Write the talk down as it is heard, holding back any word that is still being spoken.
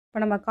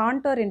இப்போ நம்ம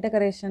contour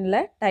இன்டகிரேஷனில்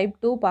type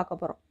 2 பார்க்க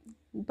போகிறோம்.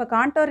 இப்போ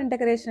கான்டோர்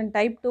இன்டகிரேஷன்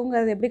டைப்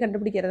 2ங்கிறது எப்படி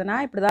கண்டுபிடிக்கிறதுனா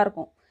இப்படி தான்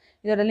இருக்கும்.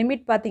 இதோட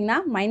லிமிட் பார்த்தீங்கன்னா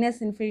 -∞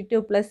 to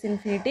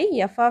 +∞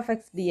 f of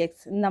x dx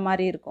இந்த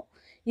மாதிரி இருக்கும்.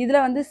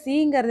 இதில் வந்து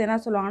சிங்கிறது என்ன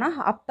சொல்லுவாங்கன்னா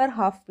அப்பர்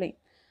ஹாஃப் பிளேன்.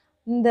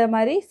 இந்த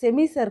மாதிரி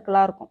செமி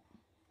சர்க்கிளாக இருக்கும்.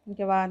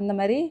 ஓகேவா, இந்த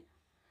மாதிரி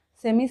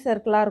செமி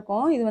சர்க்கிளாக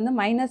இருக்கும். இது வந்து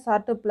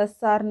 -r to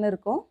 +rன்னு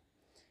இருக்கும்.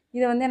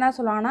 இதை வந்து என்ன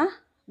சொல்லுவாங்கன்னா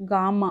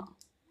காமா.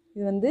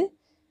 இது வந்து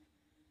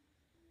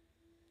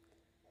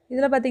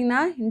இதில் பார்த்தீங்கன்னா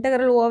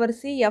integral over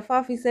C F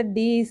of Z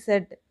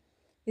டிஇசட்.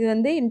 இது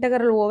வந்து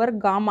இன்டகரல் ஓவர்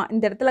காமா.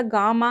 இந்த இடத்துல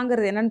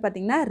காமாங்கிறது என்னன்னு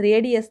பார்த்தீங்கன்னா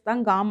ரேடியஸ்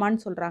தான்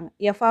காமான்னு சொல்கிறாங்க.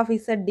 F of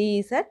Z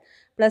டிஇசட்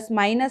plus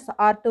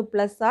 -r to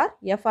 +r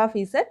F of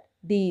Z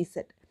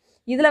டிஇசட்.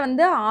 இதில்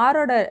வந்து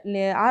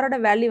ஆரோட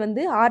வேல்யூ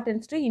வந்து r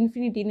tends to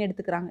இன்ஃபினிட்டின்னு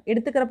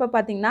எடுத்துக்கிறப்ப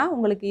பார்த்தீங்கன்னா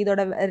உங்களுக்கு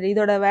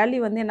இதோட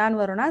வேல்யூ வந்து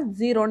என்னன்னு வரும்னா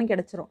 0ன்னு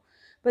கிடச்சிரும்.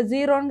 இப்போ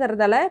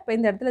 0ங்கிறதால இப்போ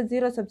இந்த இடத்துல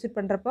 0 சப்ஸ்டிட்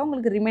பண்ணுறப்போ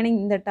உங்களுக்கு ரிமைனிங்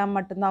இந்த டேர்ம்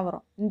மட்டும்தான்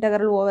வரும்.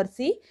 Integral over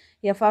C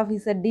F of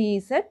Z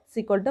டிஇசட்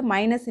equal to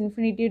 -∞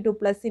 to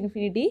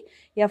 +∞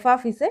 F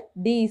of Z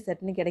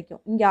டிஇசட்னு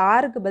கிடைக்கும். இங்கே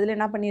ஆருக்கு பதில்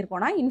என்ன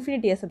பண்ணியிருக்கோம்னா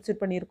இன்ஃபினிட்டியை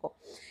சப்ஸ்டிட் பண்ணியிருக்கோம்.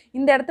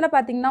 இந்த இடத்துல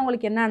பார்த்தீங்கன்னா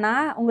உங்களுக்கு என்னன்னா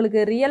உங்களுக்கு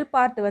ரியல்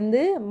பார்ட்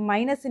வந்து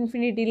 -∞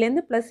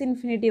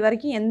 +∞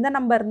 வரைக்கும் எந்த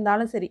நம்பர்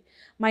இருந்தாலும் சரி,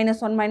 -1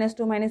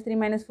 -2 -3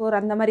 -4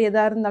 அந்த மாதிரி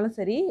எதாக இருந்தாலும்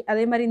சரி,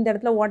 அதே மாதிரி இந்த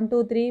இடத்துல 1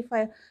 2 3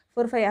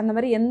 4 5 அந்த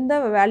மாதிரி எந்த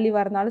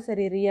வேல்யூவாக இருந்தாலும்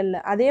சரி ரியலில்.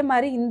 அதே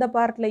மாதிரி இந்த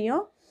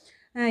பார்ட்லேயும்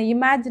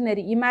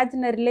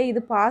இமேஜினரியில்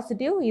இது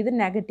பாசிட்டிவ், இது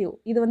நெகட்டிவ்.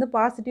 இது வந்து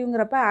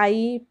பாசிட்டிவ்ங்கிறப்ப i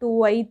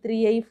 2i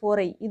 3i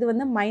 4i, இது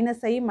வந்து -i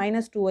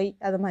 -2i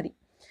அது மாதிரி.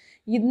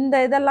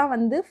 இந்த இதெல்லாம்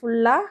வந்து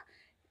ஃபுல்லாக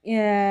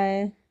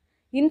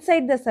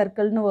இன்சைட் த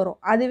சர்க்கிள்னு வரும்.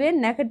 அதுவே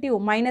நெகட்டிவ்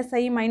 -i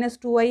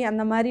 -2i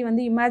அந்த மாதிரி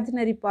வந்து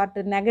இமேஜினரி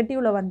பார்ட்டு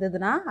நெகட்டிவில்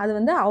வந்ததுன்னா அது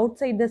வந்து அவுட்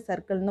சைட் த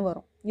சர்க்கிள்னு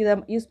வரும். இதை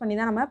யூஸ் பண்ணி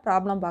தான் நம்ம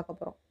ப்ராப்ளம் பார்க்க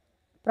போகிறோம்.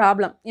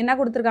 ப்ராப்ளம் என்ன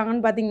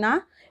கொடுத்துருக்காங்கன்னு பார்த்தீங்கன்னா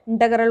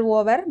integral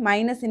over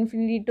 -∞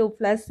 to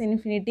 +∞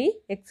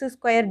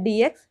 x²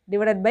 dx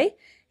divided by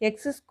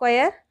x²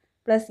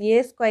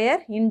 + a²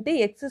 into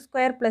x²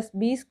 +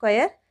 b²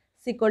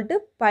 equal to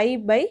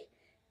π/a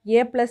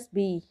 +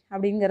 b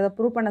அப்படிங்கிறத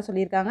ப்ரூவ் பண்ண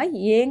சொல்லியிருக்காங்க.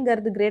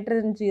 ஏங்கிறது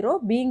 >0,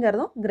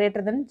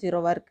 பிங்கிறதும்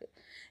 >0வாக இருக்குது.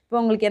 இப்போ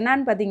உங்களுக்கு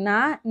என்னன்னு பார்த்தீங்கன்னா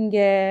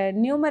இங்கே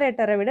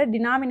நியூமரேட்டரை விட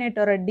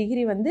டினாமினேட்டரோட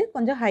டிகிரி வந்து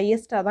கொஞ்சம்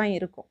ஹையஸ்ட்டாக தான்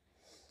இருக்கும்.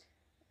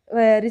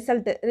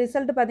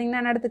 ரிசல்ட்டு பார்த்தீங்கன்னா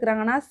என்ன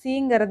எடுத்துக்கிறாங்கன்னா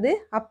சிங்கிறது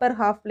அப்பர்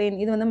ஹாஃப் பிளேன்.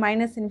 இது வந்து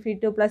 -∞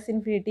 to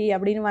 +∞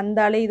 அப்படின்னு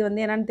வந்தாலே இது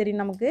வந்து என்னன்னு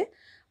தெரியும், நமக்கு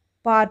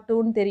பார்ட்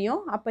 2ன்னு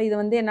தெரியும். அப்போ இது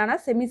வந்து என்னன்னா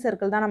செமி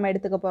சர்க்கிள் தான் நம்ம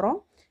எடுத்துக்க போகிறோம்.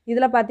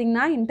 இதில்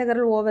பார்த்தீங்கன்னா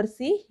integral over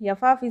C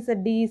F of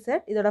Z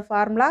டிஇசட், இதோட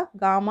formula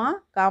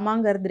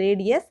காமாங்கிறது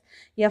radius,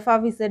 F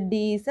of Z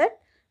டிஇசட்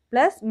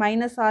plus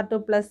 -r to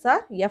 +r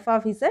F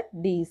of Z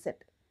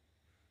டிஇசட்.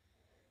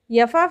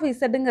 F of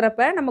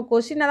இசட்டுங்கிறப்ப நம்ம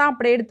கொஷினை தான்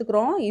அப்படியே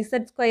எடுத்துக்கிறோம்.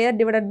 z²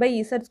 divided by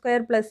z²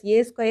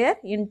 + a²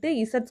 into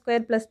z²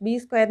 +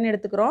 b²ன்னு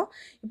எடுத்துக்கிறோம்.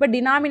 இப்போ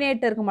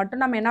டினாமினேட்டருக்கு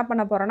மட்டும் நம்ம என்ன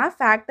பண்ண போகிறோம்னா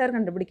ஃபேக்டர்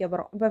கண்டுபிடிக்க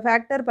போகிறோம். இப்போ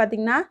ஃபேக்டர்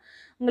பார்த்திங்கன்னா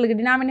உங்களுக்கு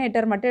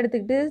டினாமினேட்டர் மட்டும்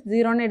எடுத்துக்கிட்டு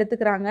 0ன்னு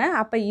எடுத்துக்கிறாங்க.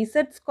 அப்போ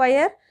z²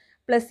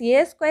 +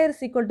 a²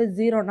 equal to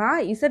 0னா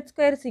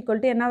z²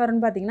 equal to என்ன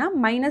வரும்னு பார்த்தீங்கன்னா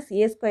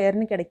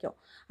 -a²ன்னு கிடைக்கும்.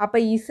 அப்போ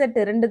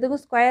z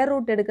ரெண்டுத்துக்கும் ஸ்கொயர்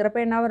ரூட் எடுக்கிறப்ப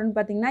என்ன வரும்னு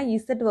பார்த்தீங்கன்னா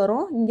z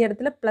வரும். இங்கே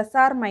இடத்துல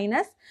 +r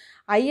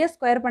 -i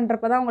ஸ்கொயர்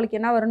பண்ணுறப்ப தான் உங்களுக்கு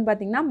என்ன வரும்னு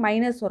பார்த்தீங்கன்னா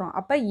மைனஸ் வரும்.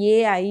 அப்போ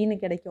ai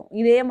கிடைக்கும்.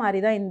 இதே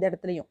மாதிரி தான் இந்த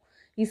இடத்துலையும்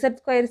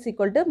z²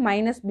 ஈக்குவல் டு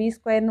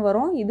 -b²ன்னு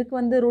வரும். இதுக்கு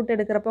வந்து ரூட்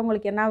எடுக்கிறப்ப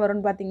உங்களுக்கு என்ன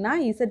வரும்னு பார்த்தீங்கன்னா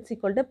z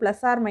equal to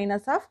 +r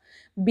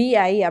 - bi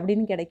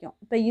அப்படின்னு கிடைக்கும்.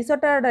 இப்போ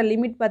இசட்டோட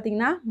லிமிட்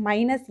பார்த்தீங்கன்னா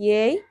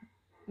 -ai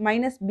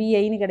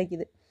 -biன்னு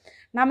கிடைக்குது.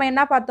 நம்ம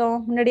என்ன பார்த்தோம்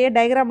முன்னாடியே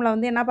டயக்ராமில்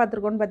வந்து என்ன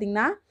பார்த்துருக்கோன்னு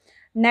பார்த்தீங்கன்னா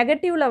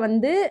நெகட்டிவில்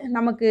வந்து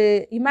நமக்கு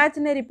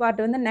இமேஜினரி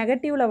பார்ட் வந்து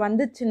நெகட்டிவில்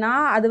வந்துச்சுன்னா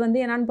அது வந்து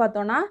என்னன்னு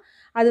பார்த்தோன்னா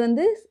அது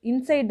வந்து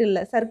இன்சைடு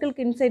இல்லை,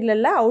 சர்க்கிளுக்கு இன்சைடில்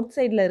இல்லை, அவுட்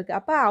சைடில் இருக்குது.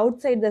 அப்போ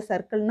அவுட் சைட் த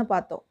சர்க்கிள்னு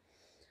பார்த்தோம்.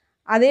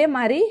 அதே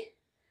மாதிரி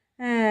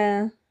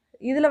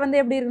இதில் வந்து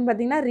எப்படி இருக்குன்னு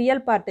பார்த்தீங்கன்னா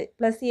ரியல் பார்ட்டு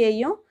ப்ளஸ்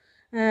ஏயும்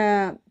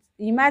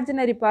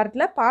இமேஜினரி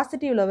பார்ட்டில்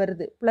பாசிட்டிவில்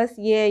வருது ப்ளஸ்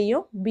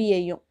ஏயும்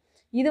பிஐயும்.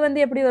 இது வந்து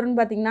எப்படி வரும்னு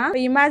பார்த்தீங்கன்னா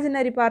இப்போ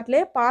இமேஜினரி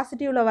பார்ட்லேயே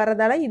பாசிட்டிவில்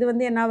வரதால இது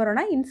வந்து என்ன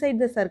வரும்னா இன்சைட்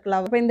த சர்க்கிள்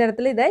ஆகும். இப்போ இந்த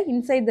இடத்துல இதை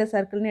இன்சைட் த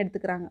சர்க்கிள்னு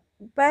எடுத்துக்கிறாங்க.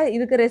 இப்போ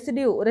இதுக்கு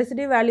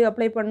ரெசிடியூ வேல்யூ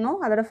அப்ளை பண்ணணும்.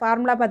 அதோட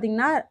ஃபார்முலா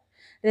பார்த்தீங்கன்னா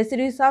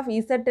residues of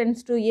z tends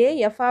to a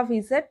f of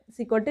z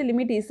equal to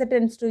limit z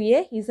tends to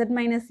a z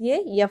 -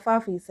 a f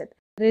of z.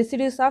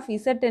 Residues of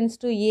z tends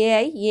to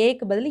ai,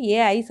 ஏக்கு பதில்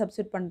ai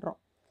substitute பண்ணுறோம்.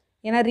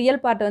 ஏன்னா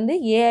real part வந்து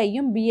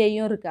ஏஐயும்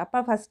பிஐயும் இருக்குது. அப்போ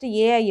first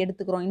AI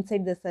எடுத்துக்கிறோம்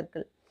inside the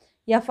circle.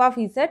 f of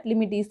z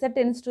limit z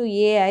tends to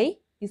ai,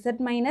 z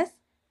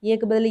 -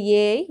 ஏக்கு பதில்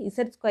ai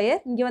z².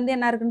 இங்கே வந்து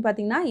என்ன இருக்குன்னு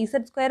பார்த்தீங்கன்னா z²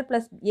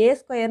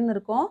 + a²ன்னு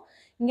இருக்கும்.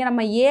 இங்கே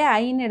நம்ம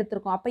aiன்னு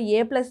எடுத்திருக்கோம். அப்போ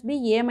a + b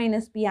a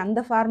 - b அந்த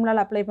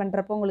ஃபார்முலாவில் அப்ளை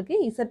பண்ணுறப்போ உங்களுக்கு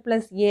z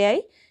 + ai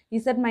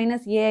z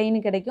 -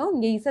 aiன்னு கிடைக்கும்.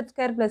 இங்கே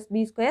z² +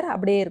 b²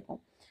 அப்படியே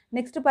இருக்கும்.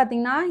 நெக்ஸ்ட்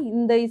பார்த்தீங்கன்னா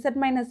இந்த z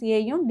மைனஸ்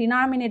ஏயும்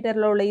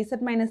டினாமினேட்டரில் உள்ள z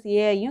மைனஸ்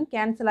ஏஐயும்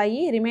கேன்சல் ஆகி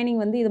ரிமைனிங்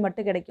வந்து இது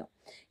மட்டும் கிடைக்கும்.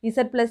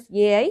 z plus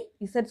AI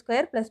z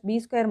square plus B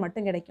square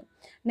மட்டும் கிடைக்கும்.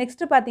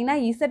 நெக்ஸ்ட் பார்த்தீங்கன்னா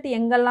z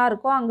எங்கெல்லாம்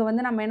இருக்கோ அங்கே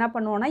வந்து நம்ம என்ன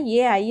பண்ணுவோம்னா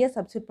ஏஐயை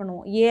சப்ஸ்டியூட்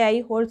பண்ணுவோம். AI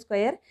whole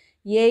square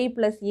AI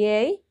plus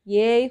AI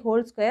AI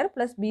whole square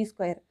plus B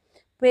square.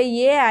 இப்போ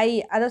ஏஐ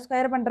அதை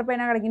ஸ்கொயர் பண்ணுறப்ப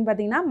என்ன கிடைக்குன்னு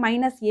பார்த்தீங்கன்னா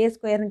மைனஸ் ஏ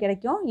ஸ்கொயர்னு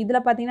கிடைக்கும். இதில்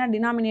பார்த்தீங்கன்னா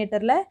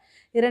டினாமினேட்டரில்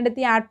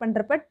இரண்டுத்தையும் ஆட்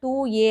பண்ணுறப்ப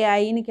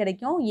 2ஏஐன்னு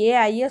கிடைக்கும்.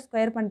 ஏஐயை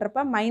ஸ்கொயர்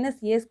பண்ணுறப்ப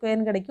மைனஸ் ஏ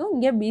ஸ்கொயர்னு கிடைக்கும்.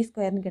 இங்கே பி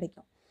ஸ்கொயர்னு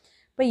கிடைக்கும்.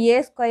 இப்போ ஏ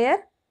ஸ்கொயர்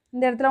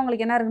இந்த இடத்துல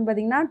உங்களுக்கு என்ன இருக்குன்னு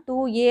பார்த்தீங்கன்னா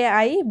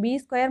 2ஏஐ பி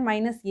ஸ்கொயர்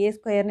மைனஸ் ஏ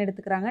ஸ்கொயர்னு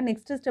எடுத்துக்கிறாங்க.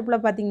 நெக்ஸ்ட்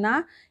ஸ்டெப்பில் பார்த்தீங்கன்னா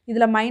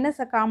இதில்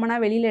மைனஸை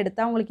காமனாக வெளியில்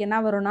எடுத்தால் உங்களுக்கு என்ன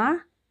வரும்னா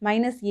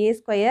மைனஸ் ஏ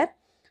ஸ்கொயர்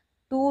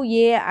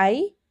 2ஏஐ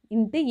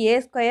இன்ட்டு ஏ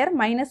ஸ்கொயர்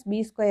மைனஸ் பி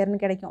ஸ்கொயர்னு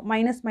கிடைக்கும்.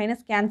 மைனஸ்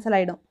மைனஸ் கேன்சல்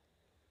ஆகிடும்.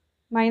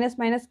 மைனஸ்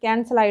மைனஸ்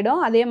கேன்சல்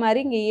ஆகிடும். அதே மாதிரி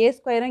இங்கே ஏ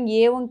ஸ்கொயரும்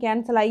ஏவும்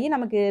கேன்சல் ஆகி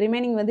நமக்கு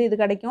ரிமைனிங் வந்து இது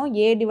கிடைக்கும்.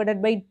 ஏ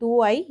divided by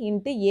 2i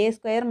into A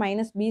square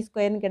minus B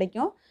ஸ்கொயர்னு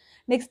கிடைக்கும்.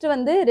 நெக்ஸ்ட்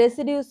வந்து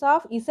residues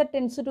of Z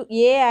tends to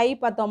AI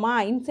பார்த்தோமா,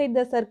 இன்சைட்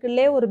த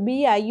சர்க்கிள்லே ஒரு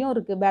பிஐயும்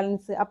இருக்குது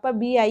பேலன்ஸு. அப்போ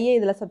பிஐயை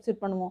இதில்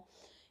சப்ஸ்டியூட் பண்ணுவோம்.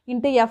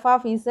 இன்ட்டு எஃப்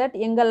ஆஃப் இசட்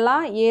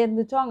எங்கெல்லாம் ஏ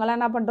இருந்துச்சோ அங்கெல்லாம்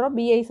என்ன பண்ணுறோம்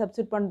பிஐ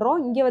சப்ஸ்டியூட் பண்ணுறோம்.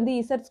 இங்கே வந்து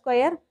Z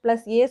square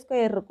plus A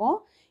square இருக்கும்.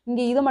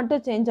 இங்கே இது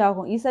மட்டும் சேஞ்ச்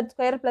ஆகும். இசட்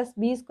ஸ்கொயர் ப்ளஸ்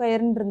பி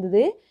ஸ்கொயர்னு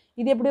இருந்தது.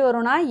 இது எப்படி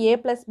வரும்னா ஏ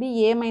plus B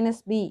A minus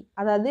B,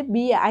 அதாவது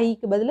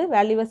பிஐக்கு பதில்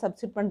வேல்யூவை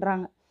சப்ஸ்டியூட்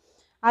பண்ணுறாங்க.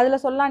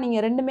 அதில் சொல்லலாம்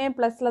நீங்கள் ரெண்டுமே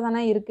ப்ளஸில்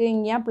தானே இருக்குது,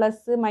 இங்கே ஏன்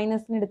ப்ளஸ்ஸு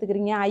மைனஸ்னு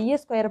எடுத்துக்கிறீங்க. ஐஏ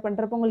ஸ்கொயர்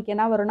பண்ணுறப்போ உங்களுக்கு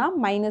என்ன வரும்னா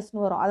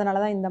மைனஸ்னு வரும். அதனால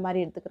தான் இந்த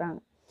மாதிரி எடுத்துக்கிறாங்க.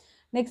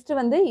 நெக்ஸ்ட்டு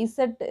வந்து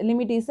Z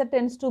limit Z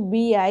tends to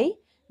பிஐ.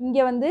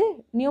 இங்கே வந்து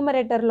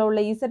நியூமரேட்டரில்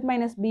உள்ள இசட்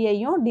மைனஸ்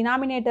பிஐயும்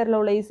டினாமினேட்டரில்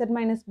உள்ள இசட்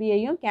மைனஸ்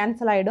பிஐயும்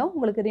கேன்சல் ஆகிடும்.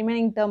 உங்களுக்கு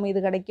ரிமைனிங் டேர்ம் இது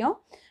கிடைக்கும்.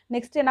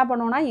 நெக்ஸ்ட் என்ன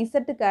பண்ணுவோம்னா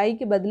இசட்டுக்கு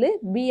ஐக்கு பதில்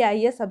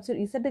பிஐயை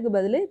இசட்டுக்கு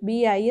பதில்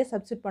பிஐயை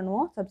சப்ஸ்டியூட்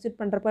பண்ணுவோம். சப்ஸ்டியூட்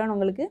பண்ணுறப்ப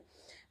உங்களுக்கு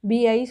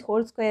பிஐ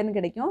ஹோல் ஸ்கொயர்னு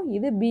கிடைக்கும்.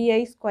 இது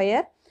பிஐ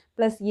ஸ்கொயர்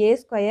ப்ளஸ் ஏ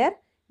ஸ்கொயர்.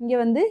 இங்கே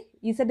வந்து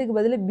இசட்டுக்கு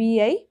பதில்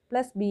பிஐ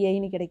ப்ளஸ்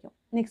பிஐன்னு கிடைக்கும்.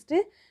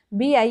 நெக்ஸ்ட்டு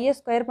பிஐயை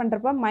ஸ்கொயர்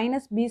பண்ணுறப்ப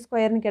மைனஸ் பி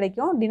ஸ்கொயர்னு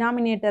கிடைக்கும்.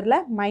 டினாமினேட்டரில்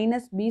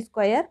minus B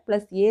square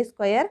plus A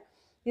square,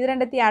 இது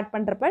ரெண்டத்தையும் ஆட்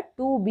பண்ணுறப்ப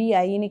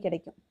 2biன்னு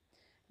கிடைக்கும்.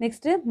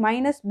 நெக்ஸ்ட்டு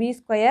மைனஸ் பி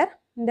ஸ்கொயர்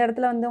இந்த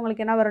இடத்துல வந்து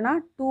உங்களுக்கு என்ன வரும்னா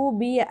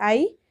 2bi,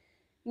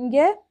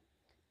 இங்கே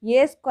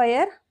ஏ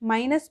ஸ்கொயர்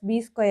மைனஸ் பி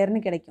ஸ்கொயர்னு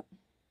கிடைக்கும்.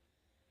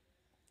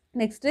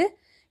 நெக்ஸ்ட்டு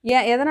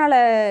எதனால்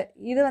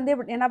இது வந்து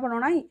என்ன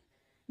பண்ணுவோன்னா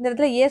இந்த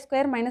இடத்துல ஏ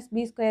ஸ்கொயர் மைனஸ்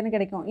பி ஸ்கொயர்னு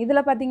கிடைக்கும்.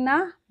 இதில் பார்த்தீங்கன்னா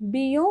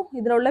பியும்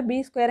இதில் உள்ள பி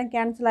ஸ்கொயரும்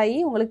கேன்சல் ஆகி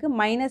உங்களுக்கு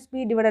minus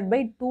B divided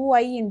by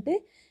 2i into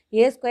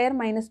A square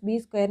minus B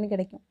ஸ்கொயர்னு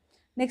கிடைக்கும்.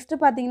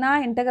 நெக்ஸ்ட்டு பார்த்தீங்கன்னா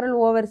இன்டெக்ரல்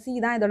ஓவர் சி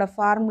தான் இதோட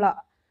formula.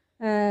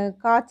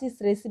 Cauchy's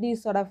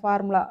ரெசிடியூஸோட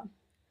formula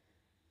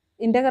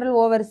integral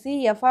over C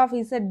F of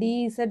Z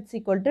டிஇசட்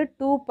equal to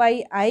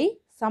 2πi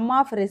some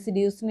of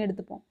ரெசிடியூஸ்னு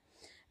எடுத்துப்போம்.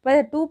 இப்போ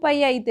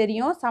 2πi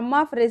தெரியும். சம்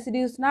ஆஃப்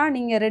ரெசிடியூஸ்னால்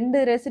நீங்கள் ரெண்டு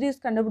ரெசிடியூஸ்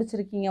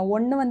கண்டுபிடிச்சிருக்கீங்க.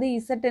 ஒன்று வந்து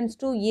இசட் டென்ஸ்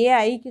டு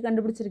ஏஐக்கு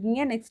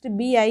கண்டுபிடிச்சிருக்கீங்க, நெக்ஸ்ட்டு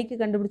பிஐக்கு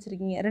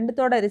கண்டுபிடிச்சிருக்கீங்க.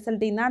 ரெண்டுத்தோட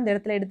ரிசல்ட்டையும் தான் அந்த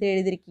இடத்துல எடுத்து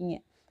எழுதியிருக்கீங்க.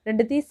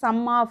 ரெண்டுத்தையும்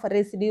சம் ஆஃப்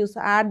ரெசிடியூஸ்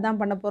ஆட் தான்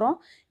பண்ண போகிறோம்.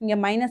 இங்கே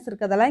மைனஸ்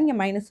இருக்கிறதால இங்கே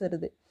மைனஸ்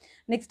வருது.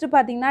 நெக்ஸ்ட்டு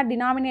பார்த்தீங்கன்னா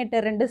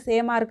டினாமினேட்டர் ரெண்டு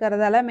சேமாக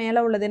இருக்கிறதால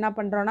மேலே உள்ளது என்ன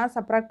பண்ணுறோன்னா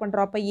சப்ராக்ட்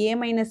பண்ணுறோம். அப்போ ஏ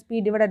minus B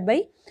divided by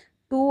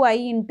 2i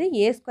into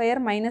A square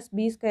minus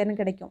B ஸ்கொயர்னு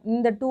கிடைக்கும்.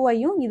 இந்த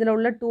 2iயும் இதில்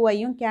உள்ள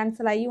 2iயும்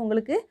கேன்சல் ஆகி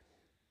உங்களுக்கு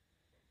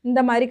இந்த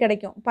மாதிரி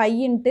கிடைக்கும். Pi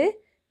into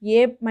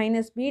A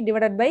minus B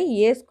divided by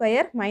A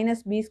square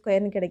minus B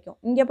ஸ்கொயர்னு கிடைக்கும்.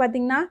 இங்கே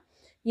பார்த்தீங்கன்னா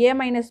ஏ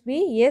minus B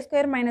A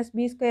square minus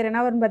B square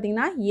என்ன வரும்னு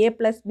பார்த்தீங்கன்னா ஏ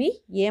ப்ளஸ் பி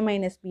ஏ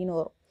மைனஸ் பின்னு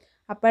வரும்.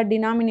 அப்போ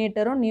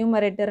டினாமினேட்டரும்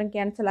நியூமரேட்டரும்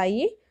கேன்சல்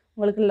ஆகி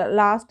உங்களுக்கு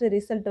லாஸ்ட்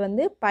ரிசல்ட்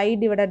வந்து pi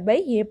divided by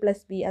A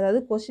plus B. அதாவது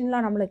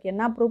கொஷினில் நம்மளுக்கு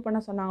என்ன ப்ரூவ்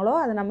பண்ண சொன்னாங்களோ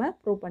அதை நம்ம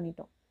ப்ரூவ்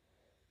பண்ணிட்டோம்.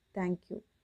 தேங்க்யூ.